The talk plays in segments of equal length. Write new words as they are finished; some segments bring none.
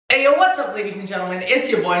Hey yo, what's up ladies and gentlemen, it's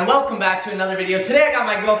your boy and welcome back to another video. Today I got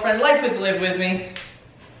my girlfriend, Life with Liv with me.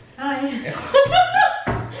 Hi. I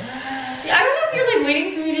don't know if you're like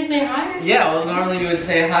waiting for me to say hi or something. Yeah, well normally you would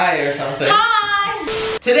say hi or something. Hi!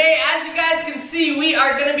 Today, as you guys can see, we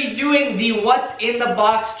are gonna be doing the What's in the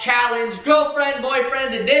Box challenge, girlfriend,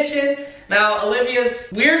 boyfriend edition. Now,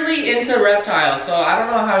 Olivia's weirdly into reptiles, so I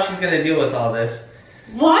don't know how she's gonna deal with all this.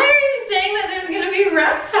 Why are you saying that there's gonna be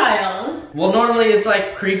reptiles? Well, normally it's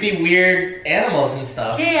like creepy, weird animals and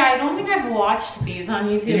stuff. Okay, I don't think I've watched these on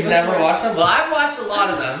YouTube. You've never watched them? Well, I've watched a lot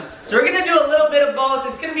of them. So we're gonna do a little bit of both.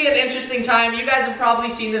 It's gonna be an interesting time. You guys have probably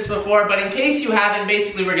seen this before, but in case you haven't,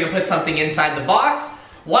 basically we're gonna put something inside the box.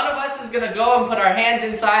 One of us is gonna go and put our hands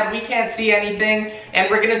inside. We can't see anything, and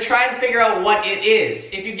we're gonna try and figure out what it is.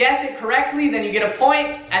 If you guess it correctly, then you get a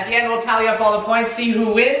point. At the end, we'll tally up all the points, see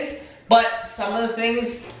who wins. But some of the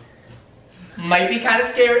things might be kind of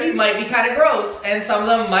scary, might be kind of gross, and some of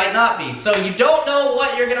them might not be. So you don't know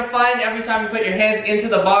what you're gonna find every time you put your hands into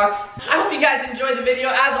the box. I hope you guys enjoyed the video.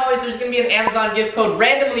 As always, there's gonna be an Amazon gift code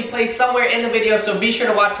randomly placed somewhere in the video, so be sure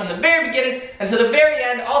to watch from the very beginning until the very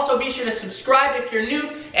end. Also, be sure to subscribe if you're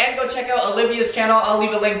new, and go check out Olivia's channel. I'll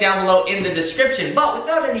leave a link down below in the description. But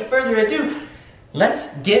without any further ado,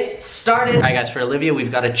 let's get started. Alright guys, for Olivia,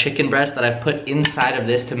 we've got a chicken breast that I've put inside of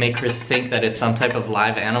this to make her think that it's some type of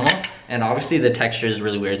live animal. And obviously the texture is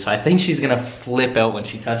really weird, so I think she's gonna flip out when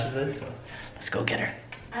she touches it, so let's go get her.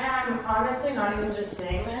 I'm honestly not even just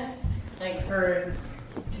saying this, like to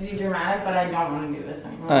be dramatic, but I don't want to do this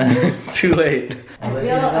anymore. Too late. I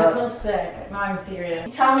feel sick. No, I'm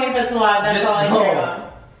serious. Tell me if it's allowed, that's all I care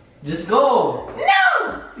about. Just go!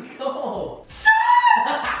 No! Go!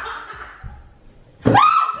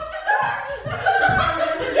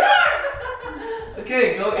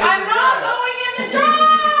 Okay, go in. I'm not going in the jar!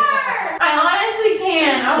 I honestly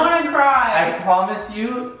can't. I want to cry. I promise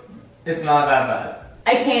you, it's not that bad.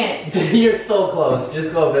 I can't. You're so close.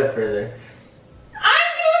 Just go a bit further.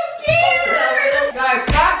 I'm too scared! Guys,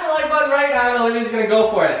 smash the like button right now and Olivia's gonna go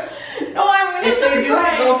for it. No, I'm gonna start If they do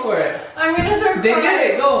it, go for it. I'm gonna start They crying.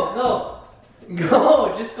 did it. Go, go.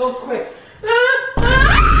 Go. Just go quick.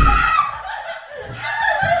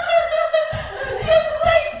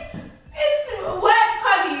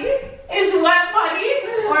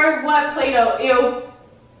 Or what Play-Doh? Ew.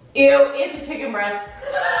 Ew, it's a chicken breast.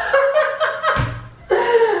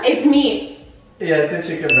 It's meat. Yeah, it's a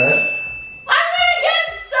chicken breast. I'm gonna get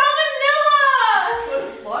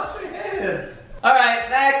salmonella! Wash your hands. Alright,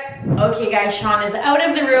 next. Okay guys, Sean is out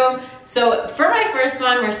of the room. So for my first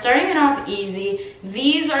one, we're starting it off easy.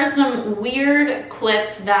 These are some weird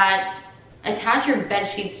clips that attach your bed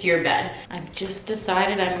sheets to your bed. I've just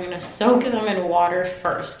decided I'm gonna soak them in water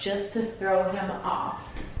first, just to throw him off.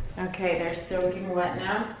 Okay, they're soaking wet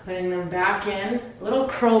now. Putting them back in, a little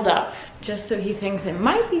curled up, just so he thinks it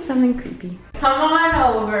might be something creepy. Come on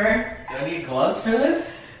over. Do I need gloves for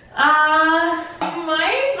this? You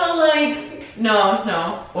might, but like,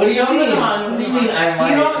 no. What do you mean? What do you mean I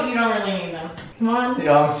might? You don't really need them. Come on.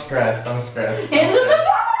 Yo, I'm stressed. I'm stressed. Into the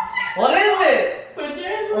box! What is it? Put your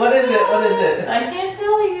hands What is it? What is it? I can't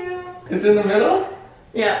tell you. It's in the middle?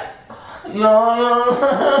 Yeah. No.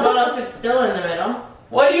 I don't know if it's still in the middle.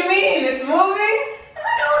 What do you mean? It's moving?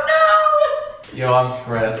 I don't know. Yo, I'm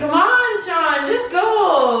stressed. Come on, Sean, just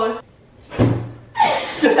go.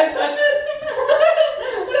 Did I touch it?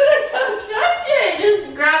 What did I touch? Touch it.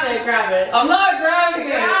 Just grab it. Grab it. I'm not grabbing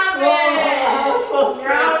it. Grab Whoa, it. I'm so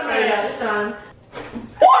stressed. Grab it, Sean.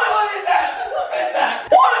 What is that? What is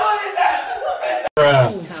that? What is that? What is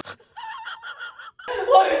that?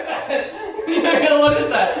 What is that? Yeah, what is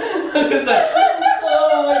that? What is that?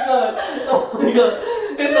 Oh my god. Oh my god.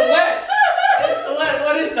 It's a wet. It's a wet.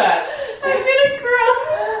 What is that? I'm gonna cry.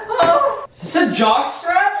 Oh. Is this a jock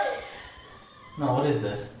strap? No, what is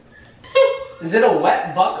this? Is it a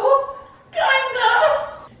wet buckle?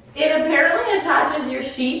 Kinda. It apparently attaches your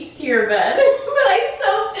sheets to your bed, but I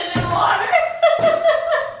soaked it in water.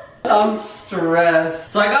 I'm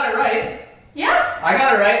stressed. So I got it right. Yeah. I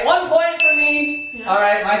got it right. 1 point for me. Yeah.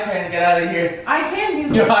 Alright, my turn. Get out of here. I can't do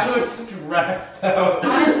this. Yo, I was stressed out.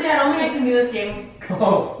 Honestly, I don't think I can do this game.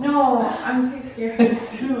 Go. No, I'm too scared.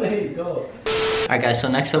 It's too late. Go. Alright guys, so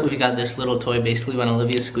next up we've got this little toy. Basically when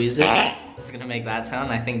Olivia squeezes it, it's gonna make that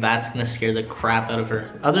sound. I think that's gonna scare the crap out of her.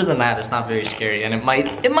 Other than that, it's not very scary, and it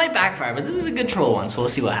might backfire, but this is a good troll one, so we'll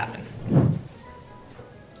see what happens.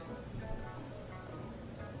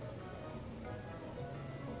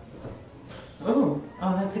 Oh,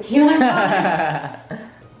 that's a killer.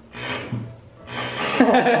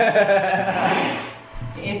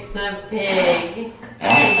 It's a pig.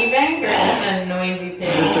 Piggy bank or just a noisy pig?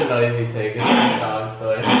 It's a noisy pig. It's a dog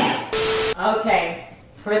toy.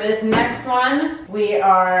 For this next one, we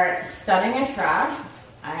are setting a trap.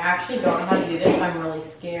 I actually don't know how to do this, so I'm really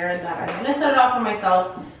scared that I'm gonna set it off for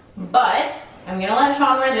myself, but I'm gonna let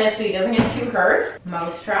Sean wear this so he doesn't get too hurt.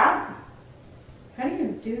 Mouse trap. How do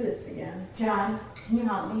you do this again? John, can you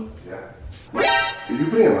help me? Yeah. Are you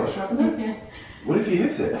putting a mouse trap in there? Yeah. What if he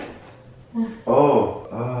hits it? Oh,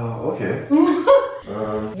 okay.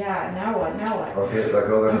 Yeah, now what? Now what? Okay, let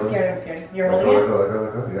go, let I'm go. scared, I'm scared. You're Let holding go, it? let go,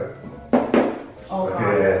 let go, yeah. Oh, God.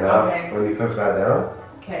 Okay, now Okay. when he puts that down.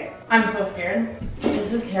 Okay, I'm so scared.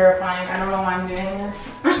 This is terrifying. I don't know why I'm doing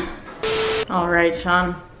this. All right,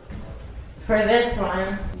 Sean. For this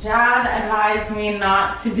one, Jad advised me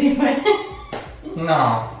not to do it.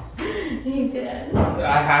 No. He did.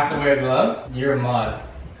 I have to wear gloves? You're a mod.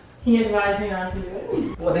 He advised me not to do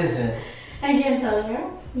it. What is it? I can't tell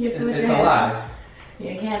you. You have to put It's your hand alive. in.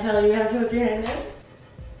 You can't tell you have to put your hand in.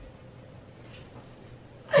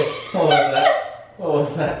 What was that? What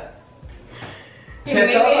was that?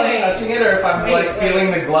 Can't tell if I'm touching it or if I'm like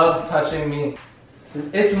feeling the glove touching me.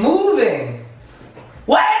 It's moving.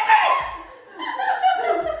 What is it?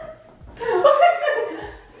 What is it?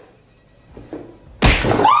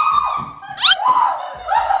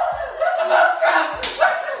 That's a mouse trap.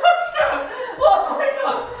 That's a mouse trap. Oh my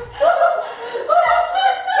god.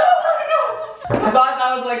 Oh my god. I thought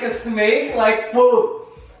that was like a snake. Like whoa.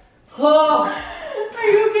 Oh. Are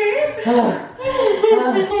you okay?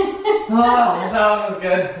 Oh, that one was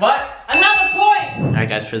good. But another point! Alright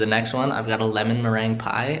guys, for the next one, I've got a lemon meringue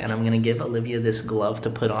pie, and I'm gonna give Olivia this glove to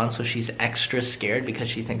put on so she's extra scared because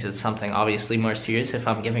she thinks it's something obviously more serious if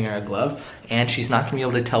I'm giving her a glove. And she's not gonna be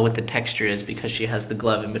able to tell what the texture is because she has the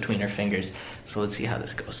glove in between her fingers. So let's see how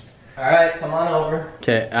this goes. Alright, come on over.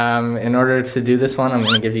 Okay, in order to do this one, I'm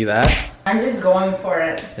gonna give you that. I'm just going for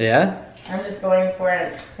it. Yeah? I'm just going for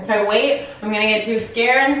it. If I wait, I'm gonna get too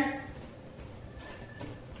scared.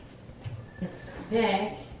 It's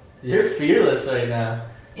thick. You're fearless right now.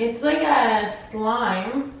 It's like a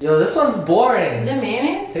slime. Yo, this one's boring. Is it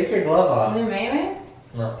mayonnaise? Take your glove Is off. it mayonnaise?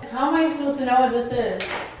 No. How am I supposed to know what this is?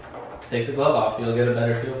 Take the glove off, you'll get a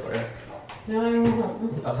better feel for it. No, I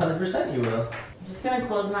won't. 100% you will. I'm just gonna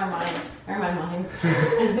close my mind. Or my mind.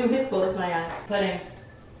 I'm gonna close my eyes. Pudding.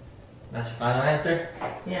 That's your final answer?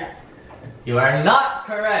 Yeah. You are not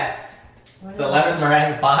correct. What It's is a lemon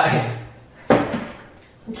meringue pie.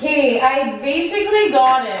 Okay, I basically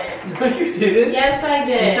got it. No, you didn't. Yes, I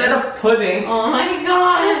did. You said a pudding. Oh my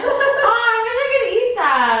god. Oh, I wish I could eat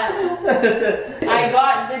that. I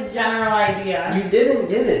got the general idea. You didn't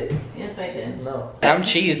get it. Yes, I did. No. I'm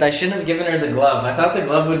cheesed. I shouldn't have given her the glove. I thought the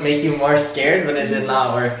glove would make you more scared, but it did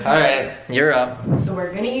not work. Alright, you're up. So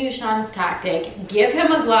we're gonna use Sean's tactic. Give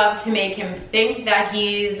him a glove to make him think that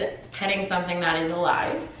he's petting something that is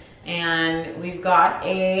alive. And we've got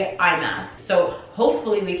a eye mask. So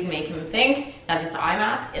hopefully we can make him think that this eye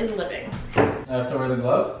mask is living. I have to wear the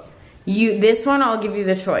glove? This one I'll give you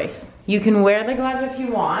the choice. You can wear the glove if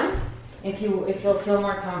you want, if you'll feel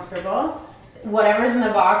more comfortable. Whatever's in the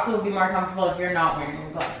box will be more comfortable if you're not wearing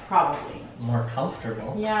the glove, probably. More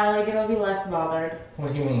comfortable? Yeah, like it'll be less bothered.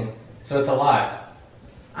 What do you mean? So it's alive?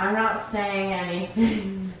 I'm not saying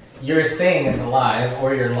anything. You're saying it's alive,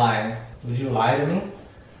 or you're lying. Would you lie to me?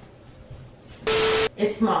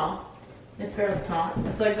 It's small. It's fairly small.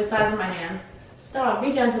 It's like the size of my hand. Stop.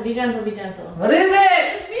 Be gentle. Be gentle. Be gentle. What is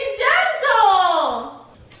it? Just be gentle.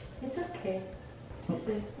 It's okay. It's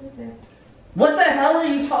it. It's it. What the hell are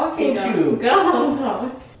you talking Go. to?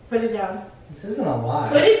 Go. Put it down. This isn't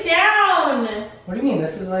alive. Put it down. What do you mean?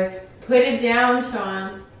 This is like... Put it down,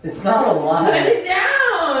 Sean. It's not Put alive. it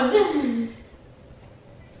down.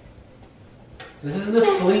 This is the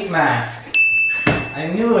sleep mask. I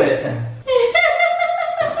knew it.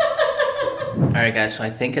 Alright guys, so I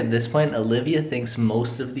think at this point, Olivia thinks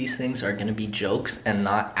most of these things are gonna be jokes and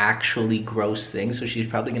not actually gross things, so she's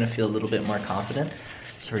probably gonna feel a little bit more confident.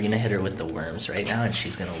 So we're gonna hit her with the worms right now and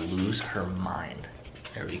she's gonna lose her mind.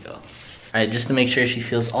 There we go. Alright, just to make sure she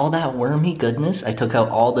feels all that wormy goodness, I took out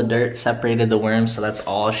all the dirt, separated the worms, so that's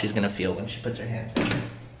all she's gonna feel when she puts her hands in.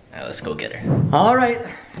 Alright, let's go get her. Alright,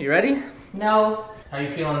 you ready? No. How are you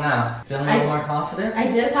feeling now? Feeling a little more confident? I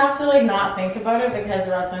just have to like not think about it because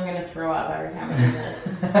or else I'm gonna throw up every time I do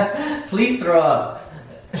this. Please throw up.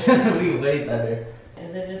 It'll be way better.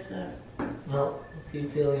 Is it just a... No,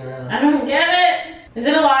 keep feeling around. I don't get it. Is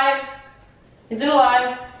it alive? Is it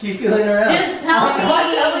alive? Keep feeling around. Just tell I'm not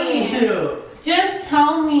me. telling you to. Just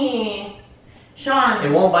tell me. Sean.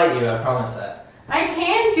 It won't bite you, I promise that. I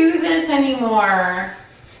can't do this anymore.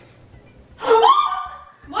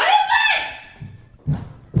 What is it?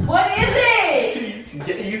 What is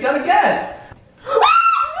it? You gotta guess. I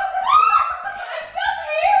felt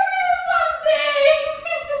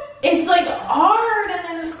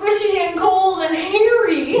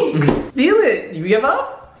give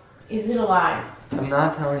up? Is it alive? I'm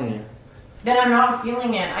not telling you. Then I'm not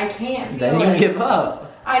feeling it. I can't feel it. Then you give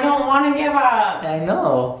up. I don't want to give up. I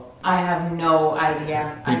know. I have no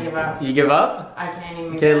idea. I give up. You give up? I can't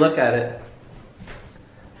even. Okay, look at it.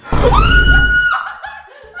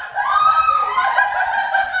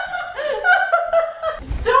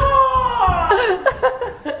 Stop!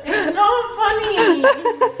 It's not funny.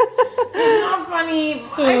 It's not funny.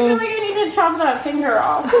 I feel like I need to chop that finger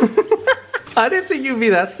off. I didn't think you'd be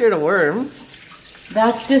that scared of worms.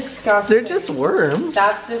 That's disgusting. They're just worms.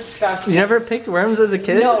 That's disgusting. You never picked worms as a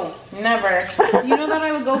kid? No, never. You know that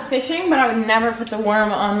I would go fishing, but I would never put the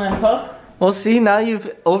worm on the hook? Well, see, now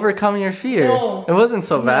you've overcome your fear. No. It wasn't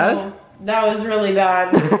so bad. No, that was really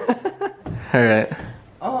bad. All right.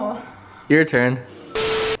 Oh. Your turn.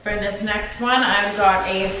 For this next one, I've got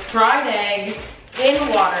a fried egg in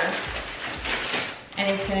water. And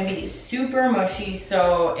it's gonna be super mushy,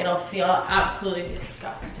 so it'll feel absolutely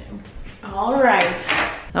disgusting. All right.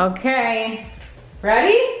 Okay.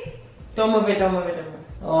 Ready? Don't move it, don't move it, don't move it.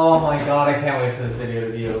 Oh my god, I can't wait for this video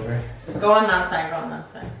to be over. Go on that side, go on that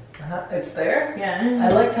side. It's there? Yeah. I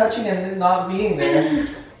like touching it and not being there.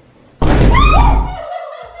 What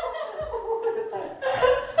is that?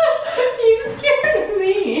 You scared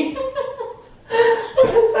me. What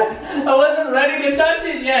is that? I wasn't ready to touch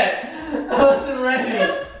it yet. I wasn't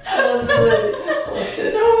ready. I wasn't ready. Oh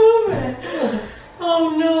shit. Don't move it. Oh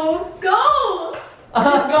no. Go!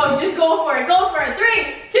 Just go for it, go for it. 3,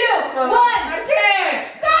 2, 1. I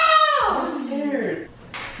can't! Go! I'm scared.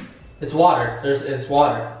 It's water. It's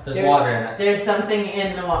water. There's water in it. There's something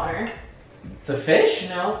in the water. It's a fish?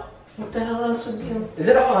 No. What the hell else would be in? Is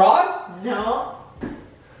it a frog? No.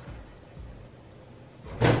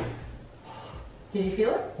 Did you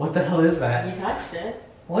feel it? What the hell is that? You touched it.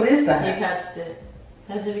 What is You that? touched it.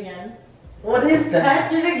 Touch it again. What is that?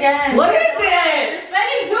 Touch it again. What is You're it?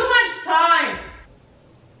 spending too much time.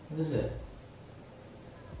 What is it?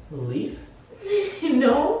 A leaf?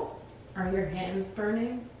 No. Are your hands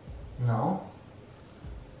burning? No.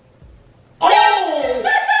 Oh!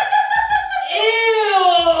 Ew!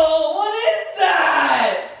 What is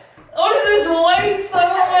that? What is this white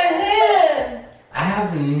stuff on my hand? I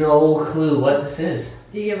have no clue what this is.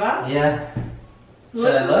 Do you give up? Yeah. Should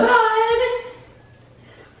Look I look? inside.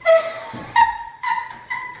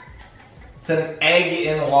 It's an egg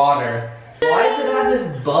in water. Why does it have this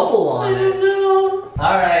bubble on I don't it? know.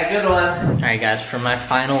 Alright, good one. Alright guys, for my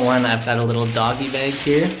final one, I've got a little doggy bag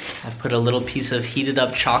here. I've put a little piece of heated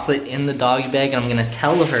up chocolate in the doggy bag, and I'm gonna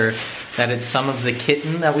tell her that it's some of the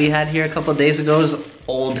kitten that we had here a couple days ago's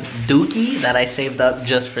old dookie that I saved up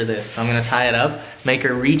just for this. So I'm gonna tie it up, make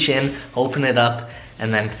her reach in, open it up,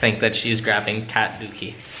 and then think that she's grabbing cat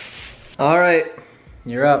dookie. Alright,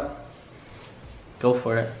 you're up. Go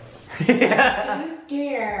for it. I'm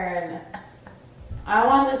scared. I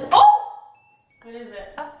want this. Oh! What is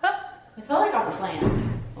it? It felt like a plant.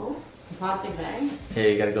 Oh, a plastic bag? Yeah,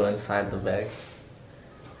 you gotta go inside the bag.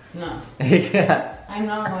 No, Yeah, I'm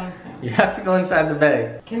not going to. you have to go inside the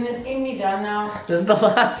bag. Can this game be done now? This is the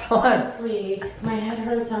last one. Honestly, my head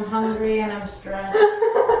hurts, I'm hungry, and I'm stressed.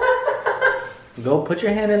 Go put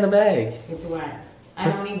your hand in the bag. It's wet. I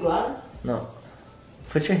don't need gloves? No.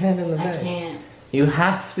 Put your hand in the I bag. can't. You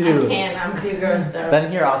have I to. can't, I'm too grossed out.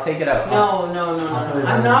 Then here, I'll take it out. No.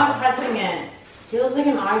 I'm not touching it. Feels like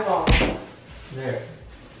an eyeball. There.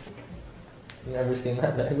 You never seen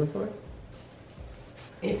that bag before?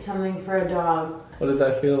 It's something for a dog. What does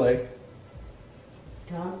that feel like?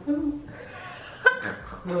 Dog poo?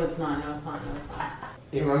 No, it's not. No, it's not. No, it's not.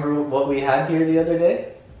 You remember what we had here the other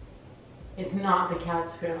day? It's not the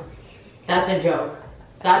cat's poo. That's a joke.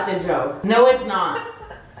 That's a joke. No, it's not.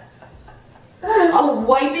 I'll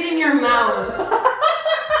wipe it in your mouth.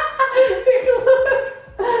 Take a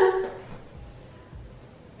look.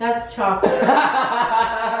 That's chocolate.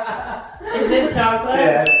 Is it chocolate?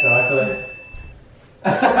 Yeah, it's chocolate.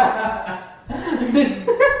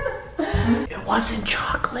 It wasn't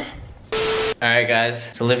chocolate. Alright guys,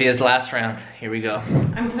 it's Olivia's last round. Here we go.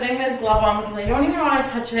 I'm putting this glove on because I don't even want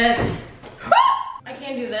to touch it. I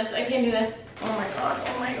can't do this. I can't do this. Oh my god.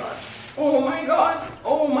 Oh my god. Oh my god.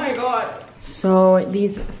 Oh my god. So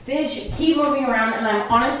these fish keep moving around, and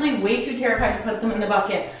I'm honestly way too terrified to put them in the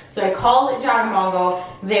bucket. So I called Jack and Bongo.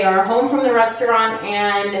 They are home from the restaurant,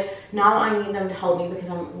 and now I need them to help me because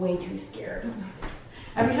I'm way too scared.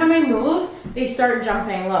 Every time I move, they start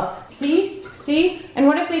jumping. Look, see? See? And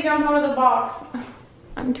what if they jump out of the box?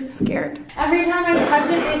 I'm too scared. Every time I touch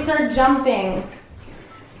it, they start jumping.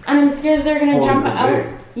 And I'm scared they're gonna jump out.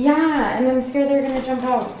 Big. Yeah, and I'm scared they're gonna jump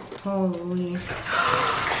out. Holy.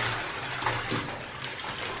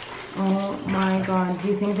 Oh my god. Do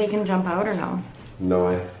you think they can jump out or no? No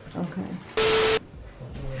way. Okay.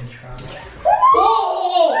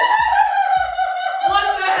 Whoa!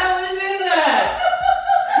 What the hell is in that?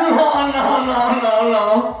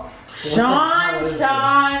 No. Sean.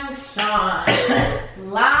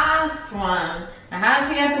 Last one. I had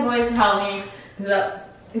to get the boys to help me.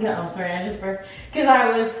 Oh, sorry, I just burped. Because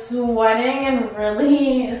I was sweating and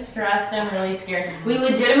really stressed and really scared. We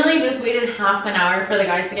legitimately just waited half an hour for the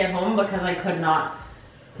guys to get home because I could not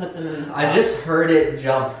put them in the spot. I just heard it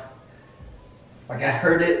jump. Like I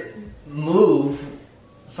heard it move.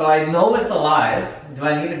 So I know it's alive. Do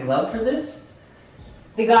I need a glove for this?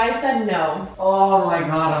 The guy said no. Oh my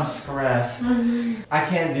god, I'm stressed. I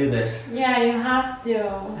can't do this. Yeah, you have to.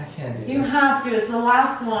 I can't do this. You have to. It's the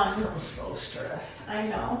last one. I'm so stressed. I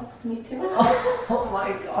know. Me too. Oh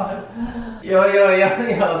my god.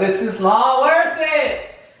 Yo. This is not worth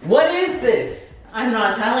it. What is this? I'm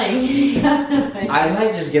not telling you. I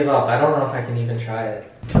might just give up. I don't know if I can even try it.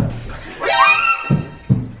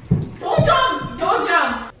 Don't jump. Don't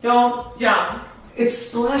jump. Don't jump. It's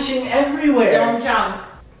splashing everywhere. Don't jump.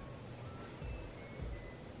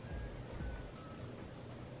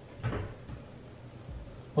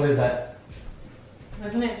 What is that?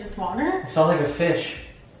 Wasn't it just water? It felt like a fish.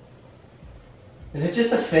 Is it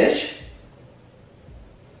just a fish?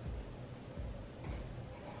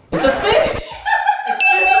 It's a fish! It's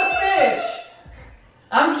just a fish!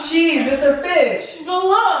 I'm cheese, it's a fish! But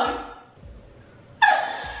look!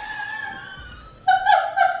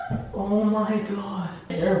 Oh my god.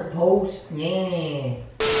 Air post, yeah.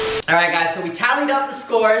 Alright guys, so we tallied up the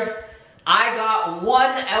scores. I got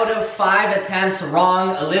 1 out of 5 attempts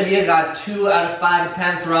wrong. Olivia got 2 out of 5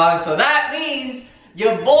 attempts wrong. So that means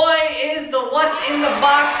your boy is the What's in the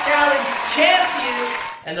Box Challenge champion.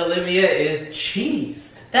 And Olivia is cheese.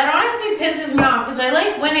 That honestly pisses me off because I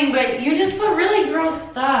like winning, but you just put really gross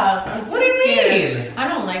stuff. I'm so What do you scared. mean? I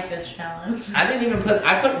don't like this challenge. I didn't even put,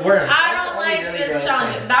 I put worms. I don't like this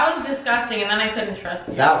challenge. That was disgusting, and then I couldn't trust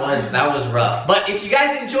you. That was rough. But if you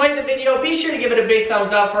guys enjoyed the video, be sure to give it a big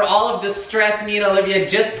thumbs up for all of the stress me and Olivia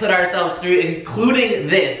just put ourselves through, including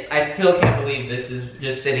this. I still can't believe this is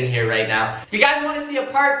just sitting here right now. If you guys want to see a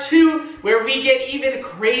part 2 where we get even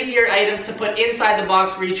crazier items to put inside the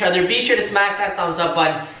box for each other, be sure to smash that thumbs up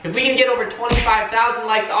button. If we can get over 25,000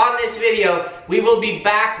 likes on this video, we will be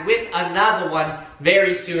back with another one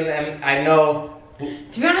very soon. And I know, to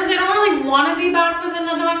be honest, I don't really want to be back with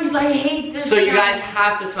another one because I hate this. So you guys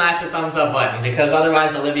have to smash the thumbs up button because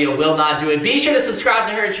otherwise Olivia will not do it. Be sure to subscribe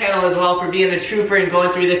to her channel as well for being a trooper and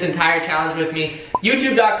going through this entire challenge with me.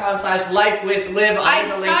 YouTube.com/lifewithliv. I'll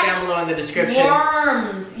leave the link down below in the description.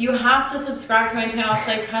 Worms. You have to subscribe to my channel because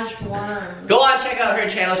I touched worms. Go on, check out her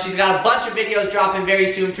channel. She's got a bunch of videos dropping very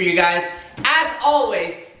soon for you guys. As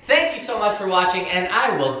always, thank you so much for watching, and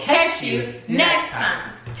I will catch you next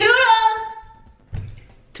time. Toodles!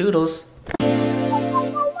 Toodles.